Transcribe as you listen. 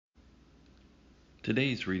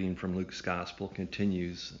Today's reading from Luke's Gospel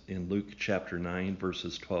continues in Luke chapter 9,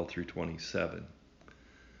 verses 12 through 27.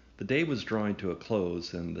 The day was drawing to a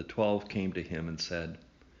close, and the 12 came to him and said,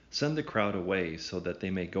 "Send the crowd away so that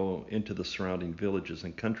they may go into the surrounding villages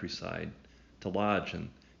and countryside to lodge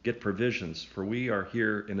and get provisions, for we are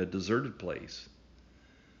here in a deserted place."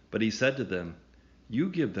 But he said to them, "You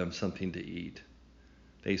give them something to eat."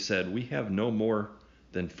 They said, "We have no more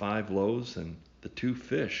than 5 loaves and the 2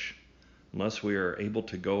 fish, unless we are able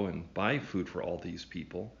to go and buy food for all these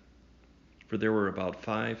people." For there were about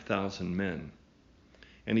 5,000 men.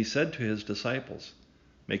 And he said to his disciples,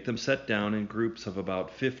 "Make them sit down in groups of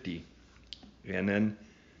about 50. And then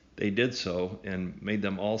they did so and made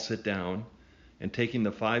them all sit down. And taking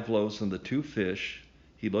the 5 loaves and the 2 fish,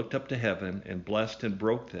 he looked up to heaven and blessed and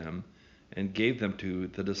broke them and gave them to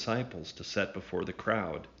the disciples to set before the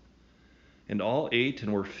crowd. And all ate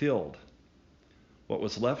and were filled. What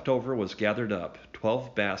was left over was gathered up,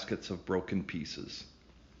 12 baskets of broken pieces.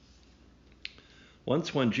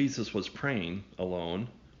 Once when Jesus was praying alone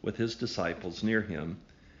with his disciples near him,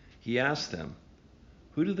 he asked them,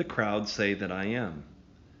 "Who do the crowd say that I am?"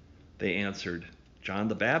 They answered, "John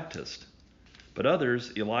the Baptist, but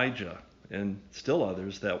others Elijah, and still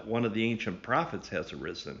others that one of the ancient prophets has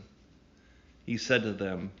arisen." He said to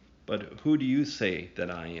them, "But who do you say that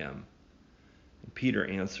I am?" And Peter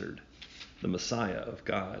answered, "The Messiah of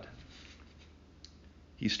God."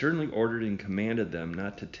 He sternly ordered and commanded them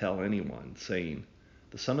not to tell anyone, saying,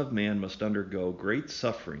 "The Son of Man must undergo great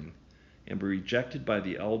suffering and be rejected by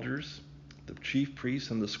the elders, the chief priests,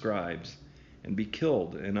 and the scribes, and be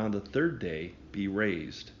killed, and on the third day be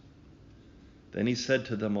raised." Then he said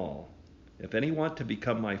to them all, "If any want to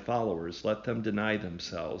become my followers, let them deny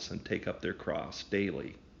themselves and take up their cross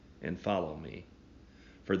daily and follow me.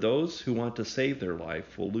 For those who want to save their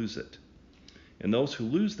life will lose it, and those who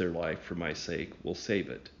lose their life for my sake will save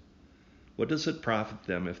it. What does it profit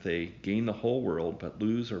them if they gain the whole world but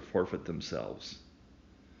lose or forfeit themselves?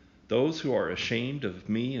 Those who are ashamed of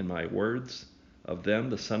me and my words, of them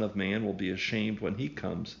the Son of Man will be ashamed when he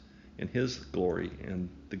comes in his glory and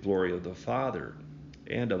the glory of the Father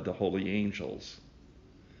and of the holy angels.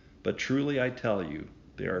 But truly I tell you,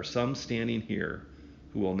 there are some standing here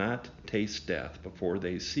who will not taste death before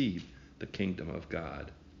they see the kingdom of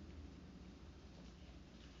God."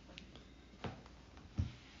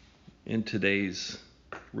 In today's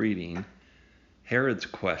reading, Herod's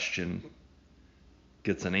question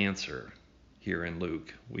gets an answer here in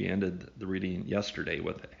Luke. We ended the reading yesterday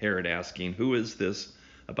with Herod asking, "Who is this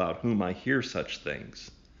about whom I hear such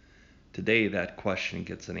things?" Today that question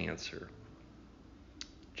gets an answer.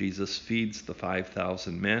 Jesus feeds the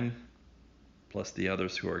 5,000 men, plus the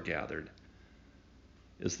others who are gathered.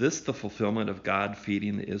 Is this the fulfillment of God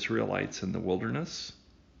feeding the Israelites in the wilderness?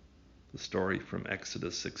 The story from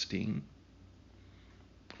Exodus 16.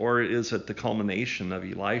 Or is it the culmination of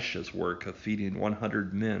Elisha's work of feeding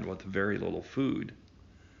 100 men with very little food?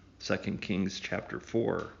 2 Kings chapter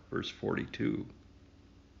 4, verse 42.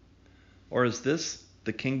 Or is this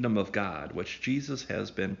the kingdom of God, which Jesus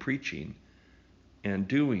has been preaching and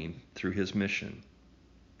doing through his mission?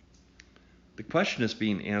 The question is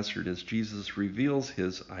being answered as Jesus reveals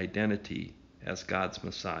his identity as God's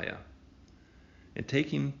Messiah. And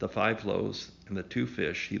taking the 5 loaves and the 2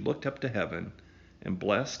 fish, he looked up to heaven and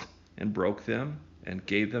blessed and broke them and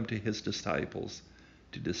gave them to his disciples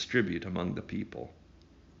to distribute among the people.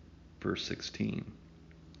 Verse 16.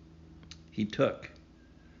 He took,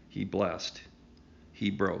 he blessed, he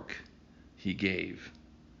broke, he gave.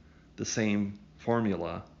 The same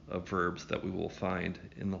formula of verbs that we will find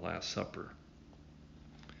in the Last Supper.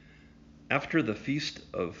 After the feast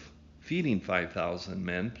of feeding 5,000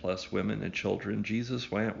 men plus women and children, Jesus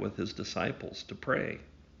went with his disciples to pray.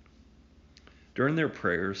 During their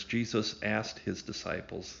prayers, Jesus asked his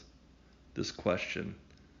disciples this question,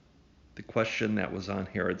 the question that was on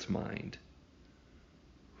Herod's mind.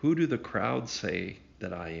 "Who do the crowd say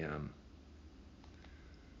that I am?"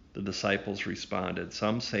 The disciples responded,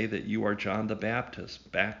 "Some say that you are John the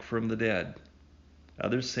Baptist, back from the dead.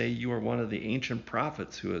 Others say you are one of the ancient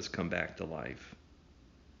prophets who has come back to life."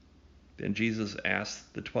 Then Jesus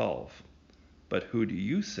asked the 12, "But who do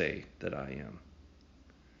you say that I am?"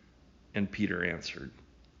 And Peter answered,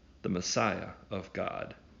 "The Messiah of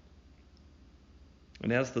God."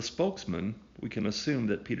 And as the spokesman, we can assume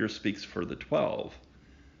that Peter speaks for the 12,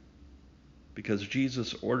 because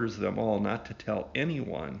Jesus orders them all not to tell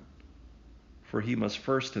anyone, for he must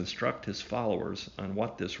first instruct his followers on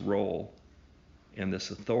what this role and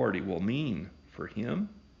this authority will mean for him,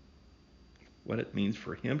 what it means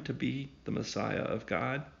for him to be the Messiah of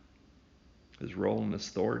God, his role and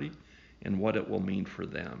authority, and what it will mean for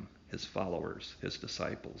them, his followers, his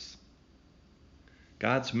disciples.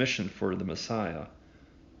 God's mission for the Messiah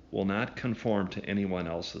will not conform to anyone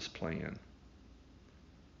else's plan.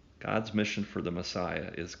 God's mission for the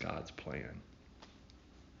Messiah is God's plan.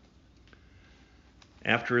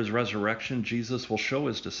 After his resurrection, Jesus will show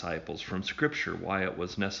his disciples from Scripture why it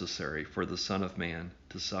was necessary for the Son of Man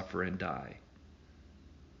to suffer and die.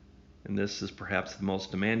 And this is perhaps the most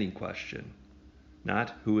demanding question.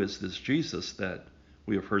 Not who is this Jesus that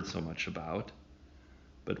we have heard so much about,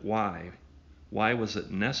 but why? Why was it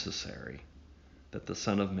necessary that the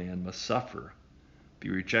Son of Man must suffer, be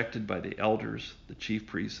rejected by the elders, the chief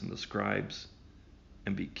priests, and the scribes,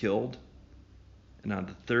 and be killed, and on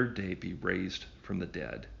the third day be raised from the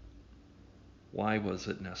dead? Why was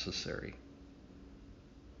it necessary?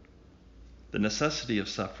 The necessity of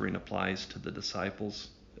suffering applies to the disciples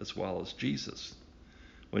as well as Jesus.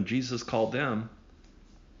 When Jesus called them,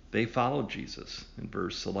 they followed Jesus in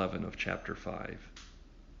verse 11 of chapter 5.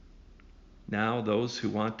 Now those who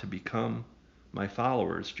want to become my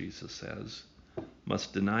followers, Jesus says,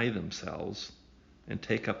 must deny themselves and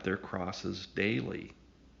take up their crosses daily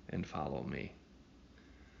and follow me.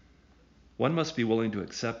 One must be willing to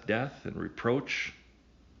accept death and reproach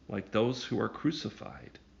like those who are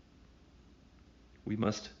crucified. We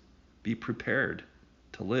must be prepared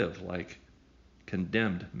to live like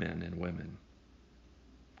condemned men and women.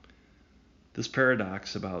 This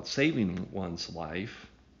paradox about saving one's life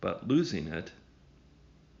but losing it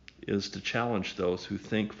is to challenge those who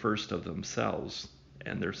think first of themselves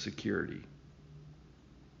and their security.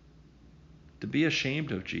 To be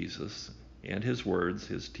ashamed of Jesus and his words,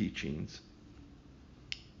 his teachings,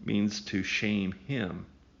 means to shame him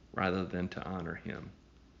rather than to honor him.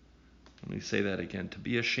 Let me say that again. To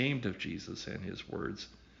be ashamed of Jesus and his words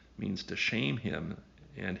means to shame him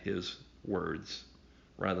and his words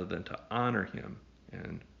rather than to honor him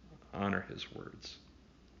and honor his words.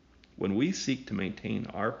 When we seek to maintain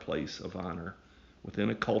our place of honor within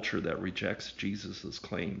a culture that rejects Jesus'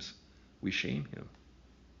 claims, we shame him.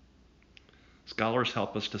 Scholars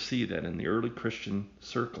help us to see that in the early Christian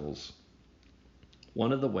circles,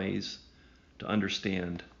 one of the ways to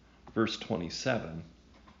understand verse 27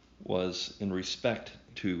 was in respect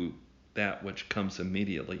to that which comes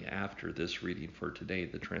immediately after this reading for today,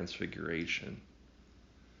 the Transfiguration.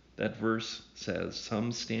 That verse says,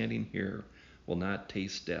 "Some standing here will not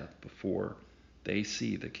taste death before they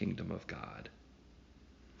see the kingdom of God."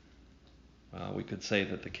 We could say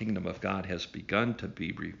that the kingdom of God has begun to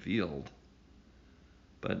be revealed,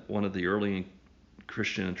 but one of the early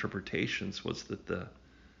Christian interpretations was that the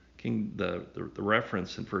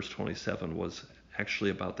reference in verse 27 was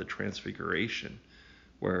actually about the Transfiguration,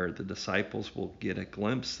 where the disciples will get a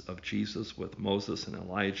glimpse of Jesus with Moses and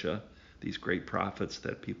Elijah, these great prophets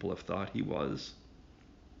that people have thought he was.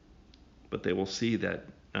 But they will see that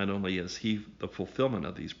not only is he the fulfillment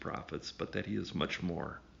of these prophets, but that he is much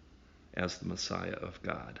more as the Messiah of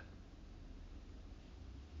God.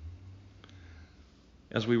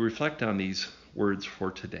 As we reflect on these words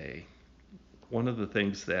for today, one of the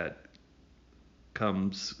things that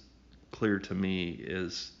comes clear to me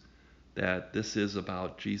is that this is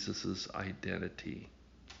about Jesus' identity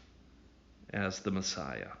as the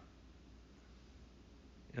Messiah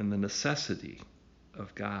and the necessity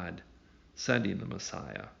of God sending the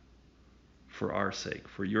Messiah for our sake,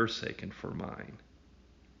 for your sake, and for mine.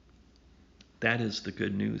 That is the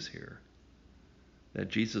good news here, that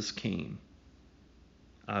Jesus came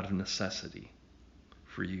out of necessity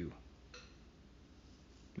for you.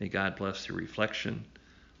 May God bless your reflection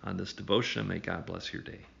on this devotion. May God bless your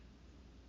day.